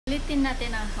gamitin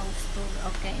natin ang house tour.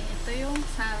 Okay, ito yung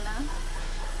sala.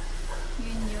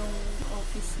 Yun yung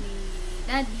office ni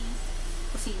Daddy.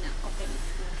 Kusina. Okay.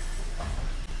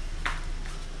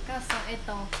 Kaso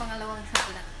ito, pangalawang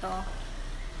sala to.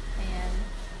 Ayan.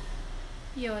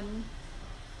 Yun.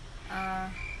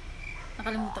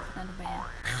 Nakalimutan ko na ano ba yan.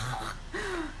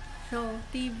 So,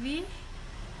 TV.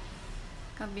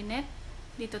 Cabinet.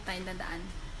 Dito tayo dadaan.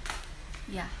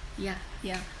 Yeah.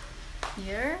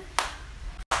 Here.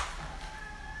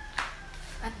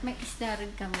 At may isda rin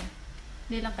kami.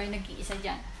 Hindi lang kayo nag-iisa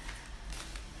dyan.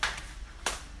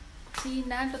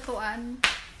 Sina, lutuan.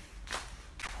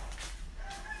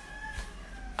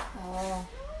 Oh.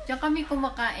 Diyan kami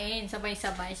kumakain.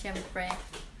 Sabay-sabay, syempre.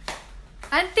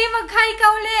 Auntie, mag-hi ka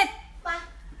ulit!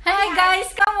 Hi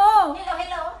guys, kamo!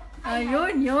 Hello.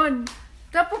 Ayun, yun.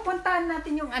 So, pupuntahan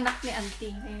natin yung anak ni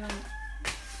Auntie. Ayun.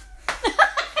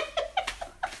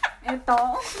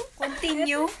 Ito.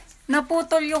 Continue.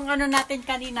 Naputol yung ano natin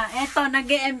kanina. Ito,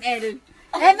 nag-ML.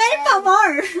 ML pa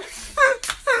more!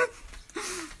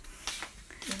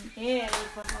 ML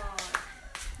pa more.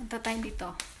 Punta tayo dito.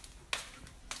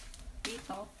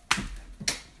 Dito.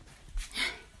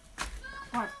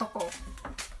 Kwarto ko.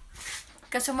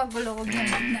 Kaso magulo ko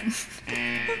ganyan.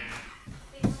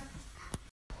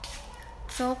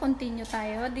 So, continue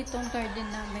tayo. Dito ang garden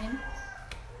namin.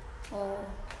 Oh.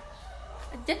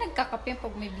 At dyan nagkakape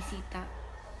pag may bisita.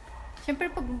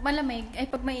 Siyempre, pag malamig, ay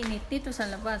pag mainit, dito sa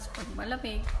labas. Pag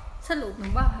malamig, sa loob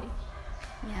ng bahay.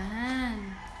 Yan.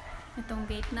 Itong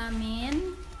gate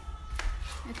namin.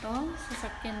 Ito,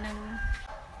 sasakyan ng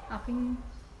aking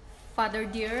father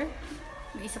dear.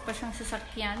 May isa pa siyang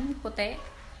sasakyan, puti.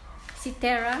 Si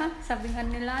Tera. Sabi nga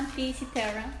nila, auntie, si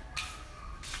Tera.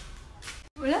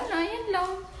 Wala na, yan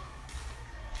lang.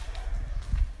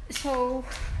 So,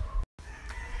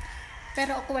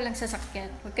 pero ako walang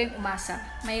sasakyan. Huwag kayong umasa.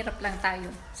 Mahirap lang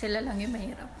tayo. Sila lang yung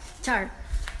mahirap. Char.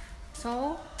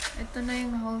 So, ito na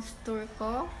yung house tour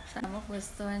ko. Sana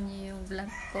magustuhan niyo yung vlog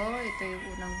ko. Ito yung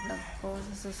unang vlog ko.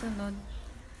 Sa susunod,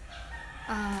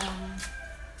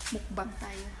 mukbang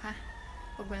tayo, ha?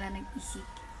 Pag wala nag-isip.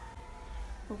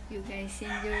 Hope you guys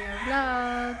enjoy your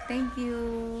vlog. Thank you.